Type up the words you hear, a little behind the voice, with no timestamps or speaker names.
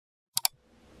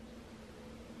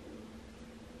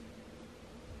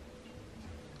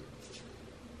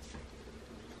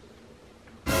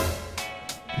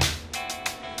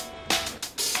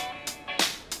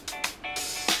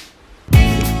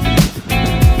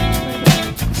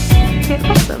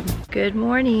Good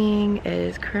morning. It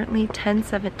is currently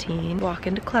 10:17. Walk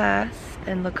into class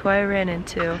and look who I ran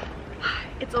into.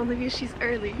 It's only because she's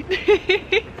early.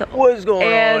 What's going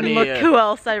on here? And look who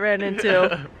else I ran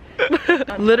into.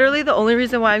 Literally the only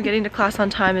reason why I'm getting to class on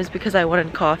time is because I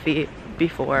wanted coffee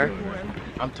before.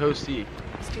 I'm toasty.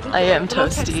 I am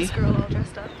toasty. This girl all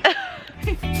dressed up.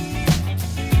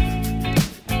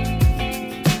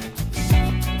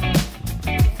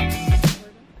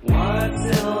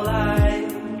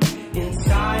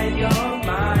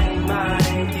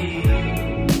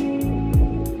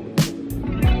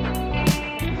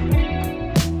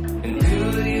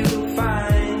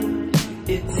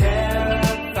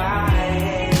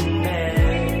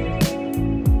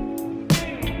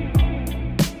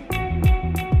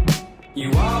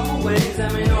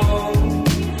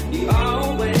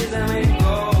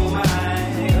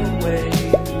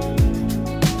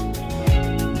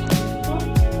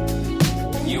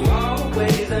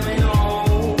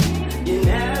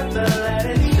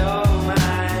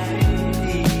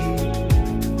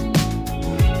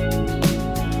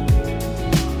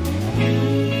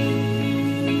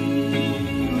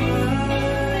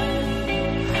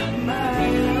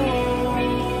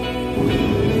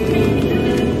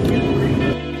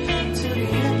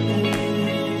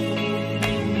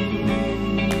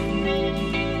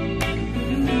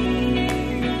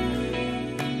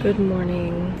 Good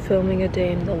morning. Filming a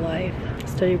day in the life.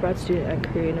 Study abroad student at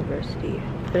Korea University.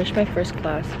 Finished my first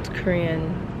class. It's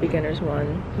Korean Beginners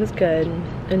 1. It was good.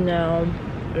 And now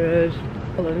it is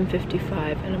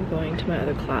 11:55 and I'm going to my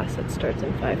other class that starts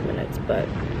in 5 minutes, but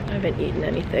I haven't eaten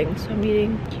anything, so I'm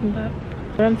eating kimbap.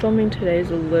 What I'm filming today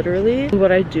is literally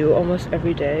what I do almost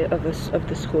every day of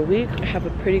the school week. I have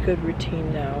a pretty good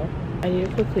routine now. I need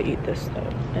to quickly eat this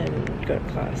though and go to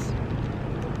class.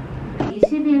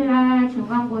 20일날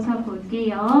중간고사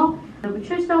볼게요. 여러분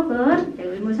출석은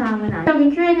의무사항은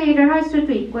아니적인 Q&A를 할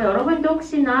수도 있고 여러분도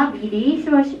혹시나 미리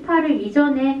 10월 18일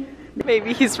이전에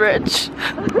Maybe he's rich.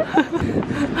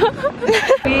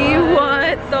 We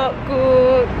want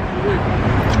떡국.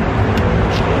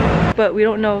 But we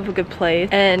don't know of a good place.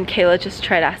 And Kayla just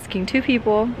tried asking 2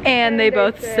 people and they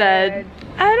both said,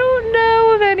 I don't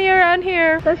know of any around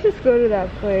here. Let's just go to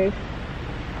that place.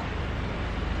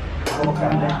 I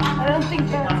don't think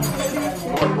that's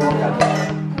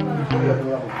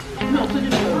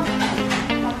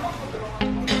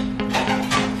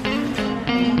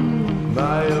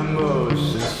My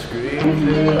emotions scream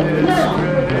disgrace.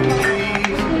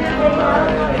 My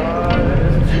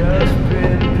heart has just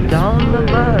been Down the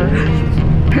bus.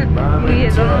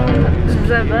 We don't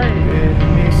the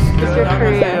bus. It's your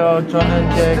Korean. 저는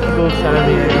제 한국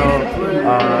사람이에요.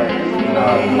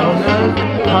 저는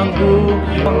한국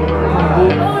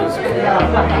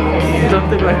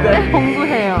something like that.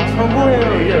 공부해요.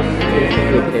 Yes.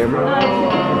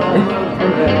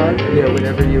 Yeah,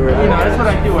 whenever you were. That's what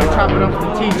I do. I chop it up with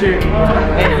the teacher,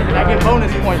 and I get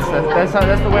bonus points. That's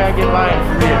the way I get mine.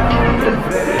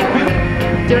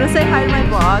 Do you want to say hi to my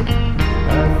vlog?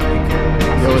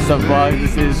 Yo, what's up, vlog?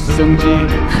 This is Sungji.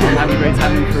 I'm having a great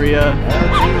time in Korea.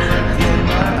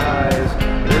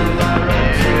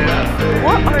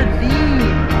 What are these?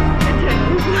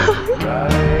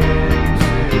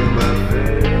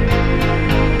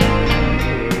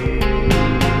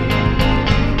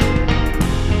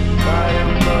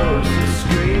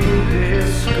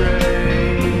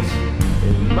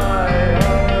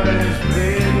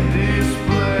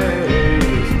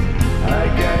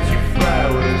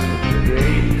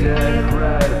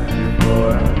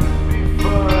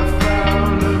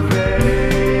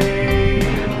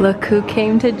 Look who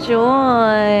came to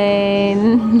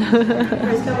join.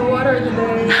 First cup of water of the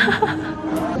day.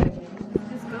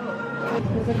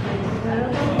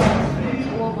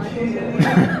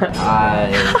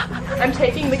 I'm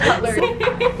taking the cutlery.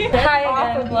 Hi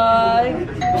again, vlog.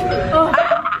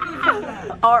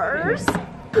 Ours?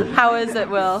 How is it,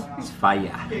 Will? It's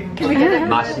fire.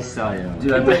 맛있어요.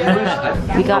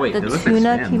 We got the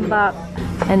tuna kimbap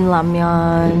and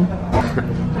ramyeon.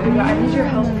 I need your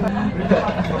help.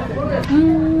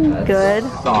 Good.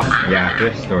 Yeah,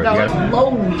 thrift store.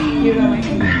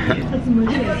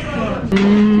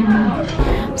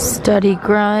 Study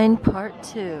grind part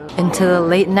 2. Into the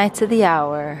late nights of the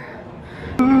hour.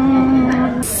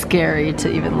 Scary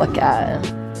to even look at.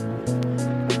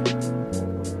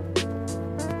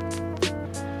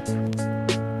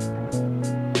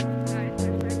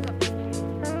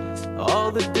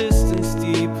 All the distance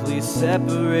deeply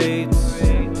separates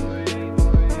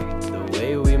the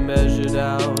way we measured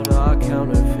out our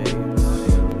counterfeits.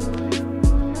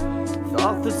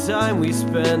 Thought the time we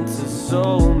spent as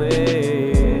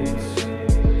soulmates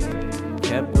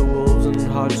kept the wolves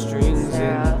heartstrings.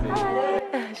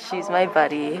 She's my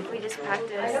buddy. We just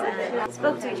practiced and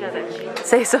spoke to each other.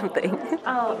 Say something.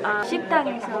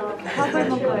 식당에서 밥을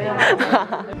먹어요.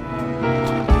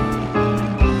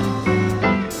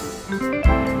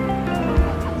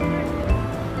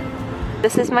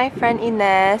 This is my friend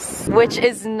Ines, which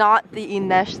is not the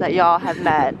Ines that y'all have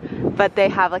met, but they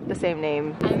have like the same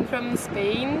name. I'm from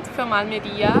Spain, from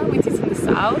Almeria, which is in the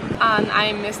south, and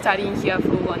I'm studying here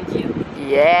for 1 year.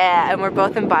 Yeah, and we're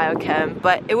both in biochem,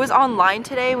 but it was online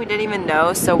today, we didn't even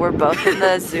know, so we're both in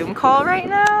the Zoom call right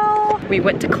now. We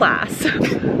went to class.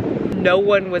 No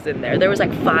one was in there. There was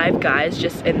like 5 guys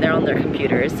just in there on their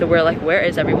computers. So we're like, where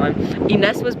is everyone?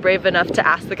 Ines was brave enough to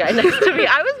ask the guy next to me.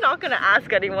 I was not gonna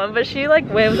ask anyone, but she like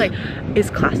was like,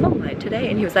 is class online today?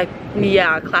 And he was like,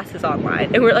 yeah, class is online.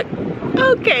 And we're like,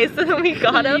 okay. So then we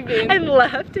got up and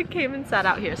left and came and sat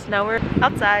out here. So now we're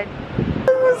outside.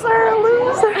 Loser,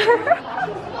 loser.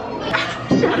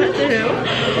 Shout out to who?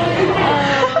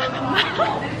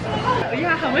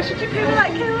 Yeah, how much did you pay for that,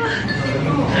 Kayla?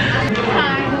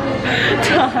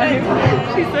 Time.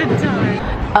 She said time.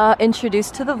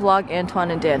 Introduced to the vlog,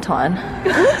 Antoine and Dantoine.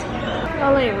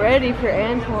 Y'all ain't ready for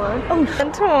Antoine. Oh,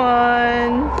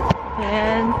 Antoine.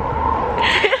 And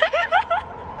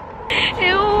ew,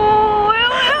 ew, ew.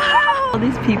 All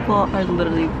these people are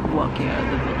literally walking out of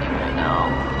the building right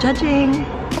now. Judging.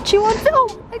 Got you on film.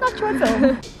 I got you on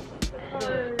film.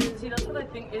 See, that's what I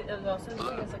think it is also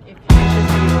doing. It's like if you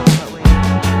just that way.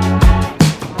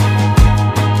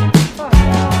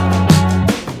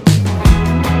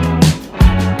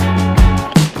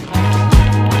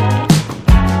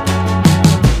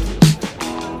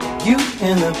 You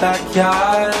in the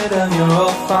backyard and you're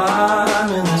all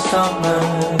fine in the summer.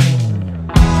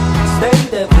 Stayed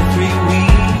there for 3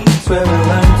 weeks where we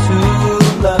learned to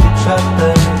love each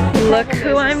other. Look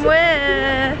who I'm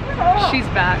with. She's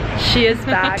back. She is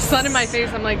back. Sun in my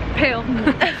face, I'm like pale.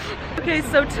 Okay,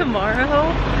 so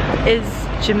tomorrow is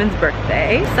Jimin's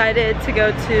birthday. Decided to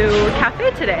go to a cafe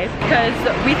today because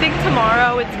we think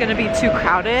tomorrow it's gonna be too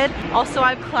crowded. Also,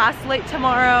 I have class late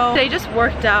tomorrow. They just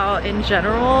worked out in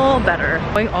general better.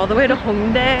 Going all the way to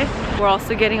Hongdae. We're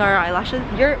also getting our eyelashes.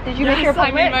 Did you make your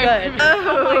appointment? Good.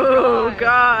 Oh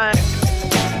God.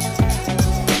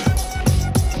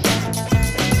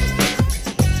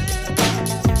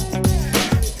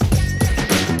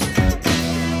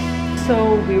 So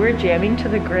we were jamming to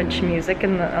the Grinch music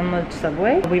on the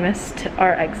subway. We missed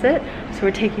our exit, so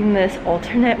we're taking this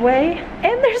alternate way,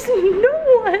 and there's no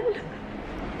one.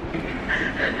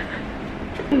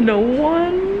 No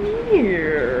one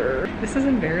here. This is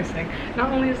embarrassing.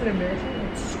 Not only is it embarrassing,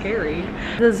 it's scary.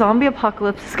 The zombie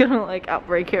apocalypse is gonna like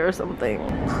outbreak here or something.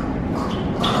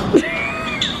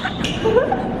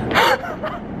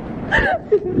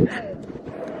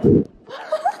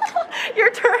 Your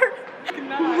turn.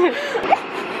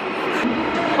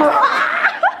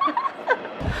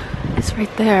 It's right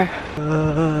there.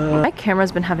 My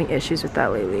camera's been having issues with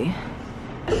that lately.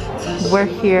 We're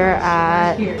here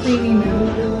at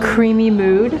Creamy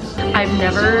Mood. I've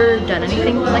never done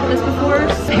anything like this before.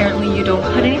 Apparently you don't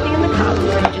put anything in the cup,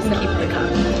 you just keep the cup.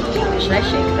 Should I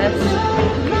shake this?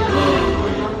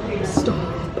 Stop.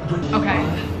 Okay.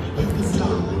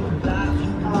 Stop.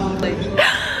 Like,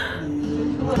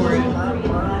 pour it.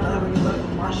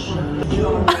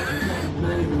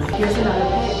 Here's another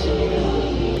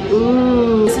pic.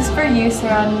 Ooh. This is for you,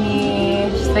 Sarani.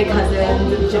 She's my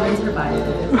cousin. Jimin's provided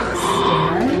this.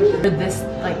 For this,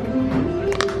 like.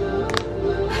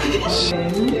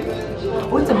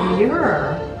 Oh, it's a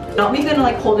mirror. Not me gonna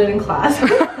like hold it in class. Oh,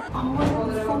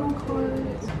 phone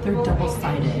cards. They're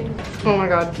double-sided. Oh my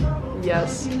god.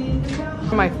 Yes.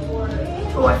 Oh my.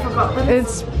 Oh, I forgot.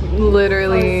 It's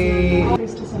literally.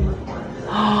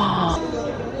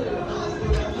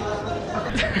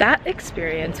 That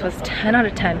experience was 10 out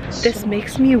of 10. This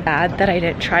makes me mad that I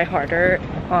didn't try harder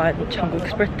on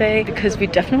Jungkook's birthday because we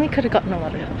definitely could have gotten a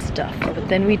lot of stuff, but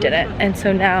then we didn't. And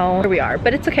so now here we are,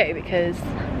 but it's okay because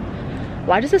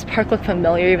why does this park look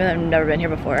familiar even though I've never been here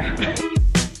before?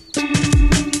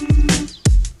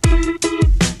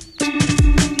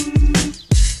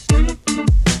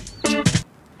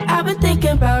 I've been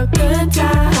thinking about good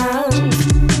times,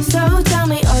 so tell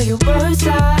me all your worst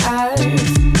lies.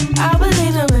 I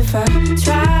believe them if I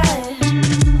try.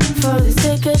 For the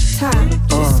sake of time,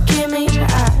 just give me the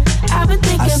eye. I've been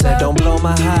thinking about. I said don't blow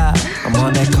my high. I'm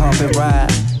on that carpet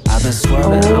ride. I've been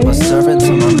swerving. I'm a servant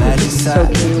to my magic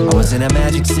side. I was in a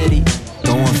magic city.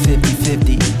 going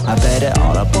 50-50. I bet it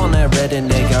all up on that red and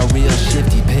they got real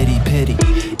shifty. Pity,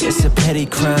 it's a petty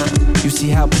crime. You see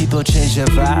how people change their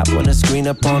vibe when it's green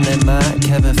up on their mind.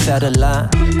 Kevin fed a line,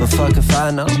 but fuck if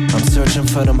I know. I'm searching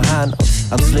for them high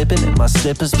notes. I'm slipping in my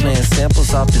slippers, playing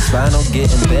samples off this vinyl.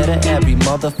 Getting better every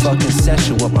motherfucking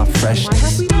session with my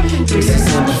freshness. This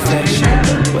is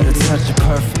imperfection, but it's such a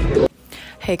perfect.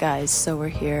 Hey guys, so we're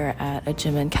here at a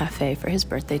gym and cafe for his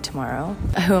birthday tomorrow.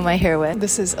 Who am I here with?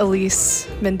 This is Elise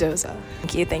Mendoza.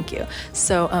 Thank you.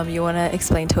 So you want to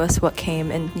explain to us what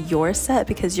came in your set,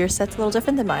 because your set's a little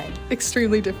different than mine.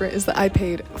 Extremely different is that I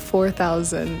paid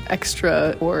 $4,000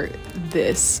 extra for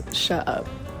this. Shut up.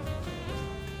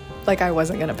 Like I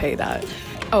wasn't gonna pay that.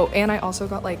 Oh, and I also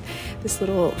got like this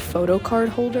little photo card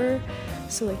holder.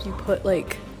 So like you put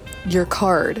like your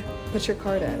card, put your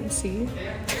card in, see?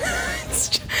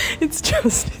 It's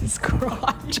just his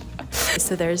crotch.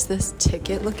 So there's this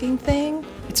ticket looking thing.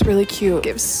 It's really cute. It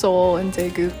gives Seoul and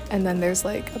Daegu, and then there's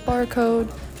like a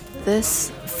barcode.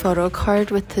 This photo card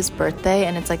with his birthday,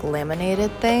 and it's like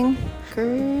laminated thing.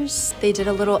 They did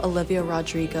a little Olivia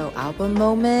Rodrigo album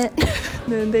moment.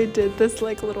 And then they did this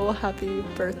like little happy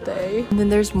birthday. And then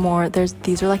there's more.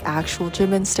 These are like actual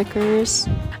Jimin stickers.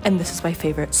 And this is my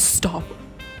favorite. Stop.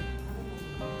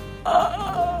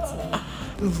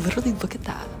 Literally look at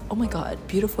that. Oh my god,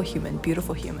 beautiful human,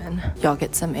 beautiful human. Y'all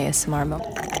get some ASMR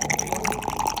moment.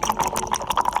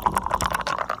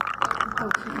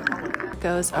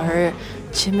 Goes our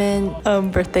Jimin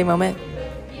birthday moment.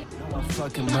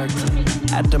 Fucking murder.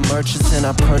 At the merchants and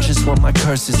I purchase what my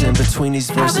curse is in between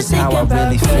these verses. How I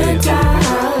really feel.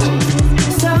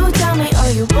 So tell me,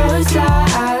 are you boys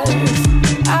lies?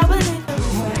 I believe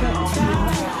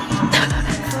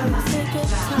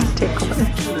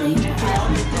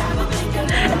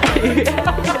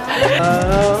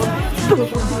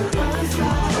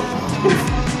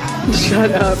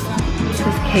Shut up.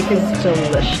 This cake is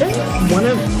delicious. One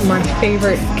of my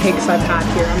favorite cakes I've had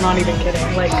here. I'm not even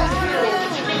kidding. Like,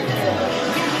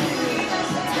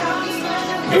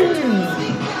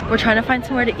 we're trying to find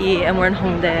somewhere to eat and we're in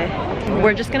Hongdae.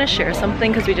 We're just gonna share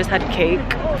something because we just had cake.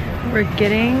 We're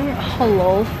getting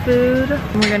halal food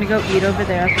and we're gonna go eat over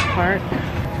there at the park.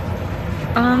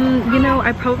 You know,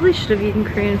 I probably should have eaten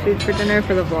Korean food for dinner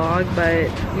for the vlog, but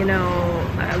you know,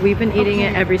 we've been eating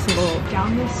it every single...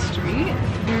 down this street,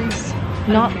 there's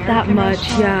not that much,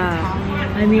 restaurant,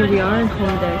 yeah. I mean, we are in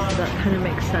Hongdae, so that kind of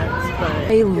makes sense, but...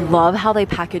 I love how they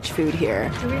package food here.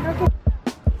 Do we have a...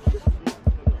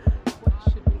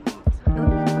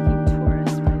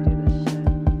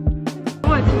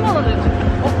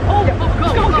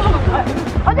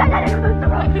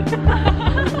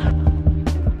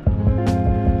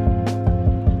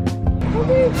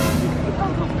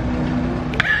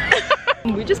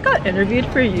 We just got interviewed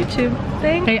for a YouTube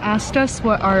thing. They asked us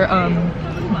what our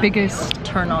biggest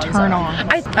turn-ons.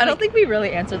 I don't think we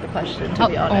really answered the question, to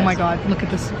be honest. Oh my god, look at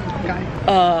this guy.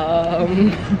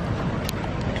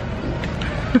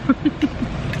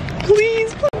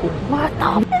 Please. What the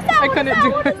f is that? I couldn't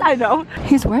do it. I know.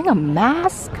 He's wearing a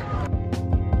mask.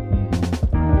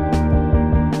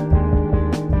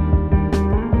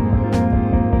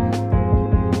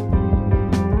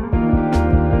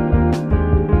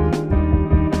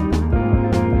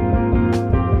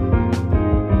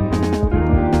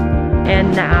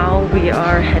 And now we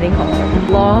are heading home.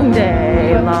 Long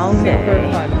day, long day.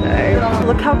 Super fun day.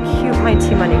 Look how cute my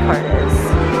T-Money card is.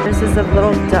 This is a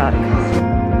little duck.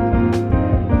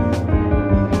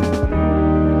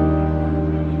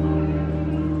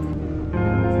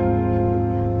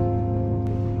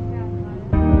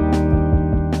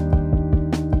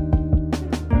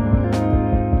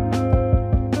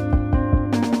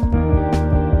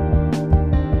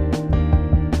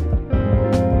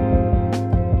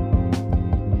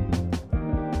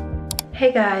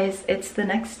 Hey guys, it's the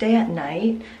next day at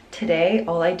night. Today,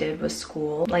 all I did was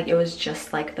school. Like, it was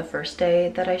just like the first day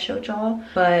that I showed y'all.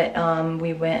 But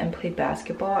we went and played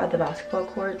basketball at the basketball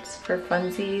courts for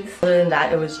funsies. Other than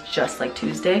that, it was just like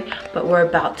Tuesday. But we're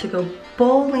about to go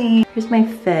bowling. Here's my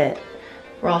fit.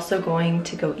 We're also going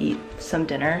to go eat some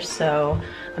dinner. So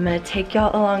I'm gonna take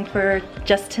y'all along for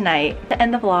just tonight to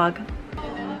end the vlog.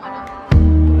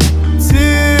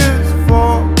 Tears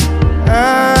fall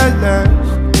at last.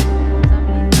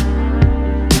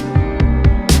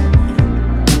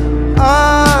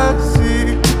 I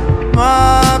see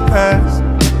my past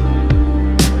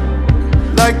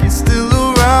like it's still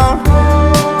around,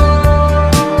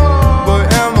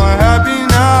 but am I happy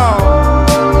now?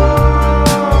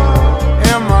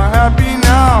 Am I happy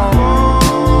now?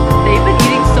 They've been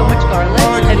eating so much garlic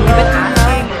and we've been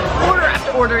asking order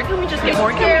after order, can we just get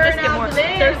more? Can we just get more?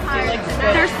 They're like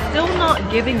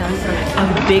giving us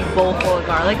a big bowl full of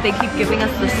garlic. They keep giving us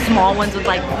the small ones with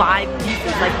like 5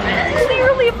 pieces. Like,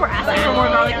 clearly if we're asking for more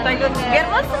garlic, like, get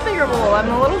us the bigger bowl. I'm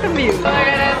a little confused.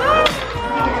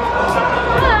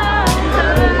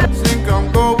 Think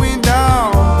I'm going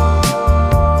down.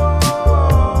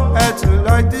 Had to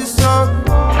light this up.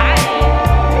 Am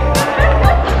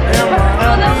I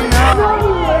happy now?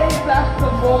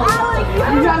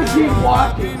 You gotta keep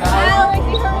walking.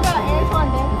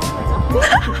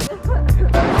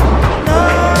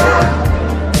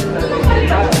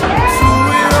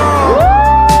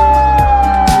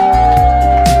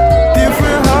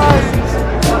 Different heights,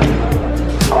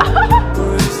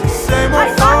 but it's the same old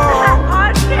song.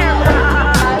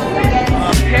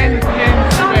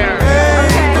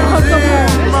 Angels in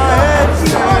my head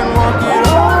saying walk it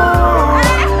on.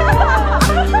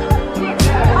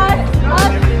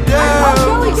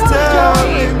 Devil's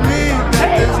telling me that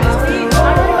there's nothing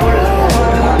wrong.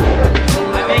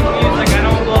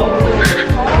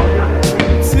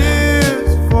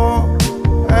 Tears fall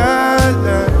at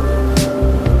last.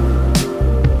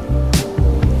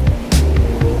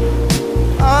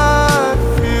 I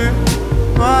fear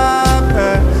my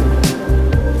past,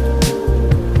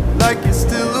 like it's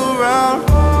still around.